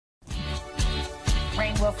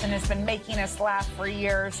Wilson has been making us laugh for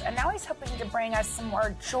years, and now he's hoping to bring us some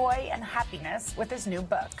more joy and happiness with his new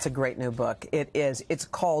book. It's a great new book. It is. It's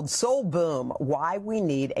called Soul Boom, Why We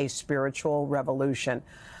Need a Spiritual Revolution.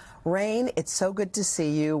 Rainn, it's so good to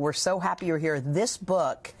see you. We're so happy you're here. This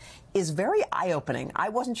book is very eye-opening. I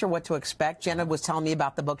wasn't sure what to expect. Jenna was telling me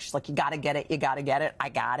about the book. She's like, you got to get it. You got to get it. I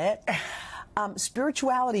got it.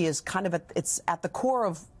 Spirituality is kind of it's at the core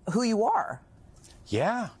of who you are.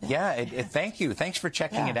 Yeah. Thank you. Thanks for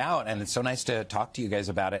checking it out. And it's so nice to talk to you guys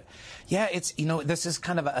about it. Yeah, it's, this is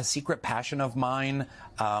kind of a secret passion of mine.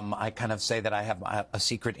 I kind of say that I have a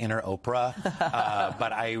secret inner Oprah,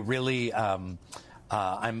 but I really, I'm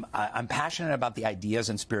passionate about the ideas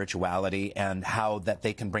in spirituality and how that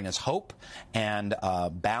they can bring us hope and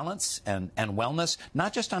balance and wellness,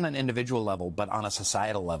 not just on an individual level, but on a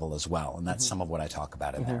societal level as well. And that's some of what I talk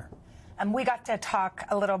about in there. And we got to talk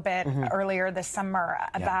a little bit earlier this summer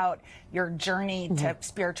about your journey to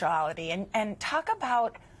spirituality and talk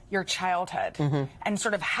about your childhood and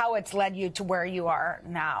sort of how it's led you to where you are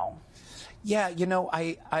now. Yeah,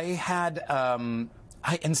 I had...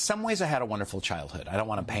 in some ways, I had a wonderful childhood. I don't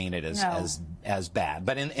want to paint it as bad,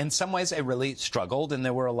 but in some ways, I really struggled, and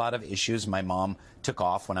there were a lot of issues. My mom took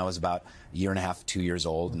off when I was about a year and a half, 2 years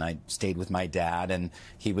old, and I stayed with my dad, and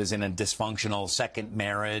he was in a dysfunctional second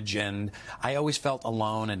marriage, and I always felt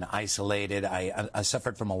alone and isolated. I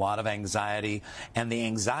suffered from a lot of anxiety, and the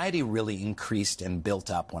anxiety really increased and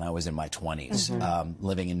built up when I was in my 20s,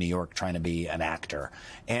 living in New York, trying to be an actor,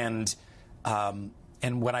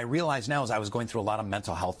 and what I realize now is I was going through a lot of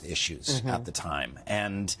mental health issues at the time.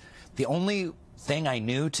 And the only thing I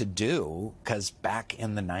knew to do, because back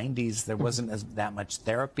in the 90s, there wasn't that much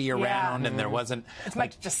therapy around, and there wasn't as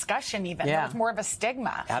much discussion even. There was more of a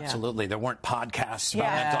stigma. Absolutely. There weren't podcasts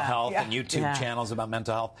about mental health and YouTube channels about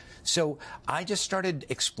mental health. So I just started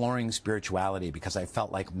exploring spirituality because I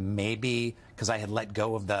felt like maybe, because I had let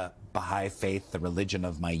go of the Baha'i faith, the religion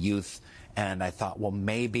of my youth, and I thought, well,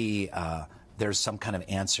 maybe there's some kind of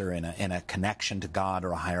answer in a connection to God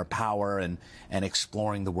or a higher power and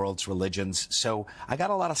exploring the world's religions. So I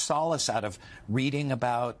got a lot of solace out of reading the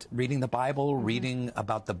Bible, reading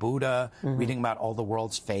about the Buddha, reading about all the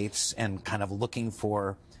world's faiths, and kind of looking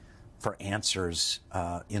for answers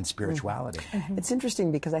in spirituality. It's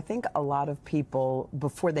interesting because I think a lot of people,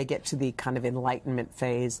 before they get to the kind of enlightenment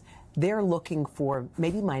phase, they're looking for,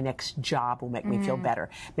 maybe my next job will make me feel better.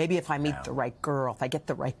 Maybe if I meet the right girl, if I get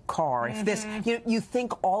the right car, if this, you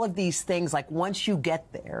think all of these things, like once you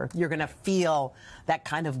get there, you're going to feel that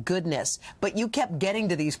kind of goodness. But you kept getting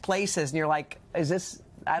to these places and you're like, is this,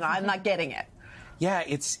 I'm not getting it. Yeah,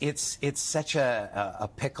 it's such a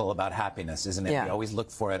pickle about happiness, isn't it? We always look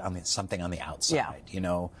for it on something on the outside.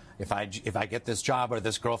 If I get this job or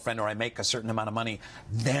this girlfriend or I make a certain amount of money,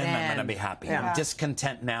 then I'm going to be happy. I'm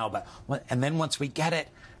discontent now, and then once we get it,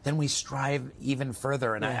 then we strive even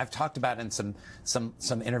further. And I've talked about in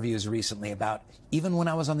some interviews recently about even when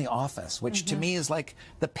I was on The Office, which to me is like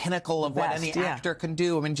the pinnacle of what any actor can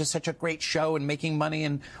do. I mean, just such a great show and making money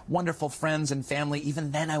and wonderful friends and family.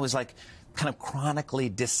 Even then I was like kind of chronically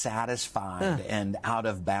dissatisfied and out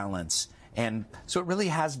of balance. And so it really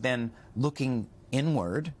has been looking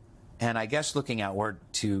inward and I guess looking outward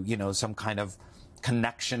to, some kind of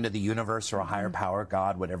connection to the universe or a higher power,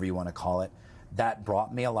 God, whatever you want to call it, that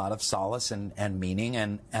brought me a lot of solace and meaning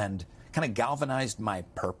and kind of galvanized my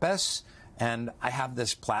purpose. And I have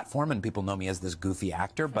this platform, and people know me as this goofy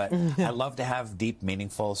actor, but I love to have deep,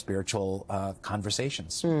 meaningful, spiritual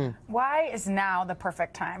conversations. Why is now the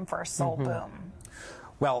perfect time for a soul boom?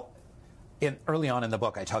 Well, early on in the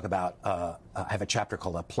book, I talk about, I have a chapter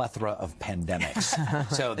called A Plethora of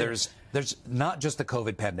Pandemics. So there's not just the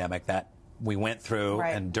COVID pandemic that we went through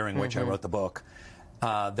and during which I wrote the book.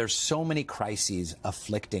 There's so many crises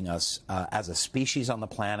afflicting us as a species on the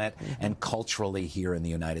planet and culturally here in the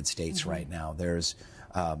United States right now. There's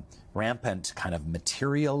rampant kind of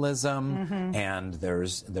materialism, and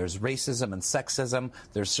there's racism and sexism.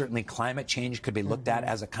 There's certainly climate change could be looked at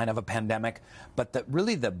as a kind of a pandemic, but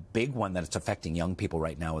really the big one that's affecting young people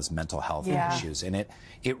right now is mental health issues, and it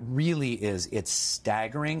really is. It's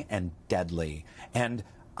staggering and deadly. And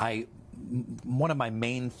one of my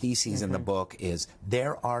main theses in the book is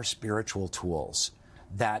there are spiritual tools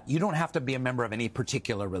that you don't have to be a member of any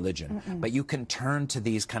particular religion, but you can turn to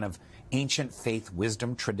these kind of ancient faith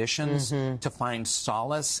wisdom traditions to find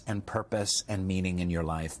solace and purpose and meaning in your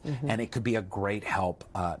life. And it could be a great help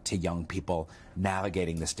to young people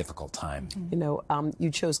navigating this difficult time. You know, you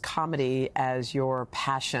chose comedy as your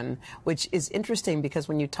passion, which is interesting because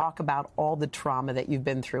when you talk about all the trauma that you've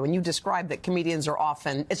been through, and you describe that comedians are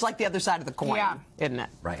often, it's like the other side of the coin, isn't it?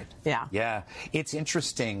 Right. Yeah. Yeah. It's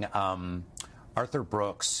interesting. Arthur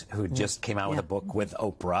Brooks, who just came out with a book with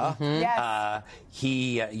Oprah.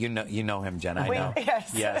 He, you know him, Jenna. I know.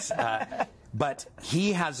 Yes. But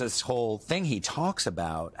he has this whole thing he talks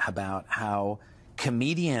about how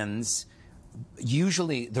comedians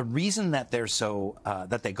usually the reason that they're so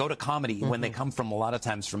that they go to comedy when they come from a lot of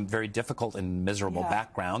times from very difficult and miserable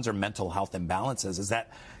backgrounds or mental health imbalances is that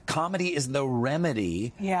comedy is the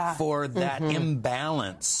remedy for that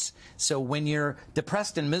imbalance. So when you're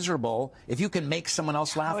depressed and miserable, if you can make someone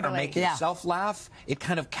else laugh or make yourself laugh, it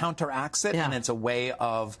kind of counteracts it, and it's a way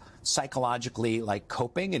of psychologically like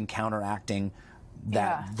coping and counteracting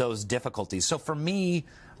that those difficulties. So for me,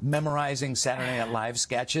 memorizing Saturday Night Live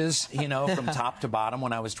sketches, you know, from top to bottom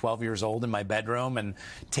when I was 12 years old in my bedroom and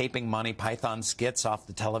taping Monty Python skits off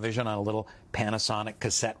the television on a little Panasonic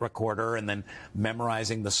cassette recorder and then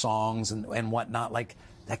memorizing the songs and whatnot, like,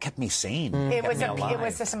 that kept me sane. It was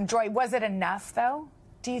some joy. Was it enough, though?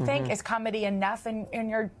 Do you think? Is comedy enough in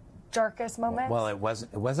your darkest moments? Well, it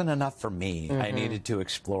wasn't enough for me. I needed to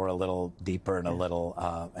explore a little deeper and a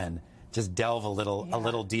little and just delve a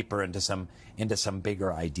little deeper into some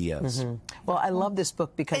bigger ideas. Well, I love this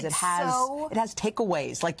book because it has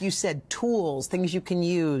takeaways, like you said, tools, things you can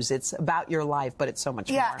use. It's about your life, but it's so much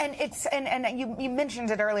more. Yeah, and it's and you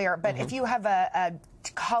mentioned it earlier, but if you have a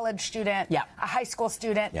college student, a high school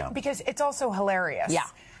student, because it's also hilarious. Yeah.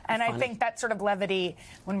 And I think that sort of levity,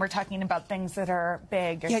 when we're talking about things that are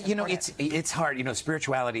big. Yeah, you know, it's hard. You know,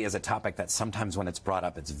 spirituality is a topic that sometimes when it's brought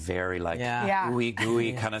up, it's very like ooey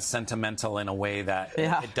gooey, kind of sentimental in a way that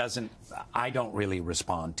I don't really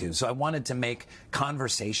respond to. So I wanted to make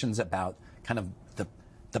conversations about kind of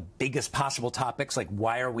the biggest possible topics, like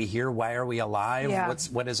why are we here? Why are we alive?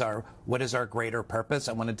 What is our greater purpose?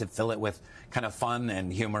 I wanted to fill it with kind of fun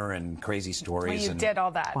and humor and crazy stories. Well, you did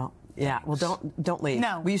all that. Well, yeah. Well, don't leave.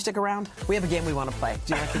 No. Will you stick around? We have a game we want to play.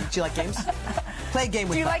 Do you like games? Play a game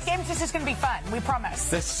with us. Do you like games? This is going to be fun. We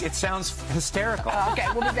promise. It sounds hysterical. Okay,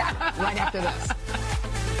 we'll be back right after this.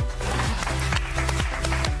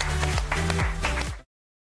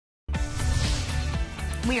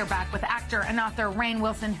 We are back with actor and author Rainn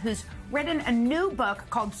Wilson, who's written a new book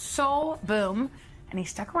called Soul Boom, and he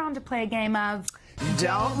stuck around to play a game of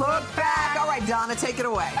Don't Look Back. All right, Donna, take it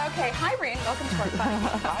away. Okay, hi, Rainn. Welcome to our fun.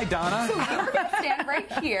 Hi, Donna. So you're going to stand right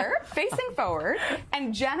here, facing forward,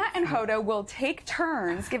 and Jenna and Hoda will take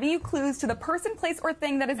turns giving you clues to the person, place, or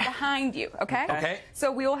thing that is behind you, okay? Okay. So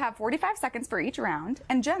we will have 45 seconds for each round,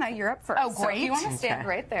 and Jenna, you're up first. Oh, great. So you want to stand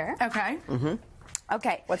right there. Okay.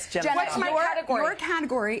 Okay. What's Jenna? What's my category? Your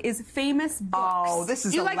category is famous books. Oh, this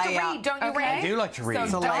is you a like layup. to read, don't you, Okay. Rainn? I do like to read.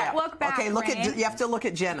 So don't look back, Okay, Rainn. you have to look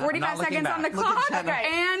at Jenna. 45 seconds on the Look at clock, Jenna.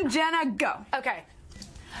 and Jenna, go. Okay.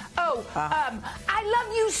 Oh, I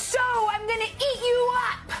love you so. I'm gonna eat you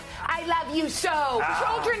up. I love you so.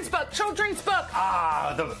 Children's book.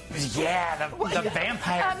 The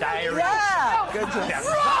Vampire Diaries. Yeah. Good job.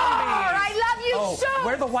 I love you so.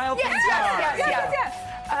 Where the wild things are. Yes.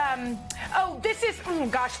 This is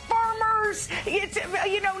farmers. It's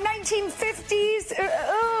 1950s.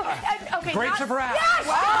 Okay. Grapes of Wrath. Yes.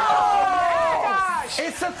 Wow. Oh my gosh.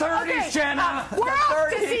 It's the 30s, Jenna. We're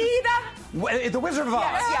off to see The Wizard of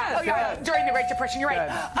Oz. during the Great Depression. You're right.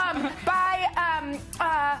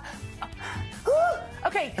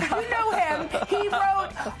 Okay, you know him. He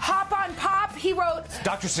wrote Hop on Pop. He wrote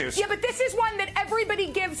Dr. Seuss. Yeah, but this is one that everybody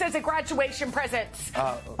gives as a graduation present.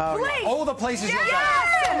 Blink. Oh, the places you'll go.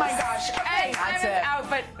 Yes! Oh my gosh. Hey, I was out,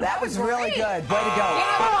 but That was really good. Way to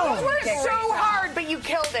go. Those were so hard, but you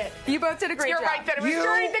killed it. you both did a great job. You're right, that it was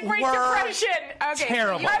during the Great were Depression. Okay.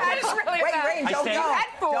 terrible. I was really Wait, bad. Rainn, don't stayed. go.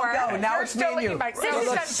 At 4. Don't go. Now You're it's still me and you. looking back.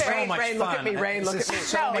 This is so unfair. much Rainn, look at fun. me. Rainn, look This at me. is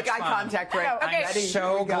so Make much eye fun. contact, Rainn. Okay. Ready? So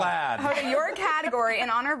Here we go. glad. Hoda, your category, in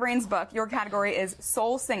honor of Rainn's book, your category is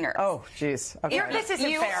soul singers. Oh, jeez. Okay. This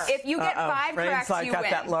isn't fair. If you get 5 Rainn's correct, like, you got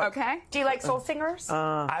win. that look. Okay? Do you like soul singers?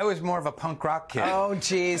 I was more of a punk rock kid. Oh,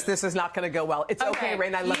 geez. This is not going to go well. It's okay,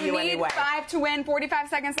 Rainn. I love you need anyway. 5 to win. 45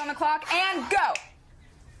 seconds on the clock, and go.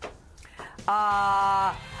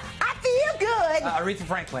 I feel good. Aretha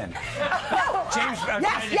Franklin. James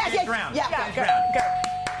Yes. Brown. Yeah. James Brown.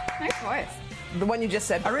 Nice voice. The one you just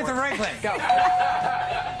said. Aretha Franklin. Go.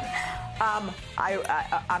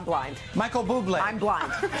 I'm blind. Michael Bublé. I'm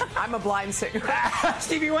blind. I'm a blind singer.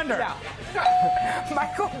 Stevie Wonder. Yeah.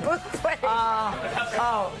 Michael Bublé.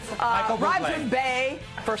 Michael Bublé. Rhymes with Bay.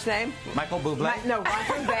 First name? Michael Bublé. No, rhymes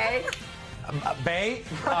with Bay. Bay.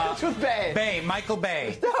 Rhymes with Bay. Bay. Michael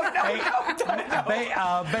Bay. No. Bay.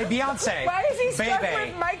 Bay. Beyonce. Why is he stuck Bay.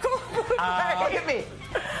 with Michael Bublé? Look at me.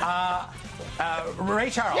 Ray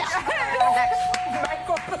Charles. Yeah.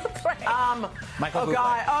 Michael Bublé. Michael Bublé.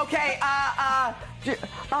 God. Okay.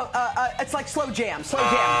 It's like slow jam.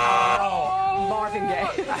 Marvin Gaye.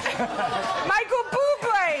 Michael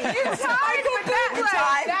Bublé. You tied with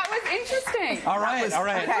that. That was interesting. All right. All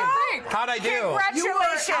right. Okay. How'd I do?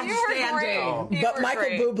 Congratulations. You were great. But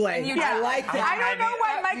Michael Bublé. Yeah. I like that. I don't know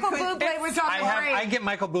why Michael Bublé was on the brain. I get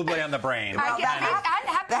Michael Bublé on the brain.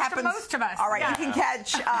 That happens to most of us. All right, you can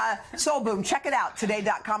catch Soul Boom. Check it out,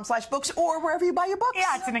 today.com/books or wherever you buy your books.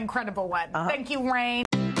 Yeah, it's an incredible one. Thank you, Rainn.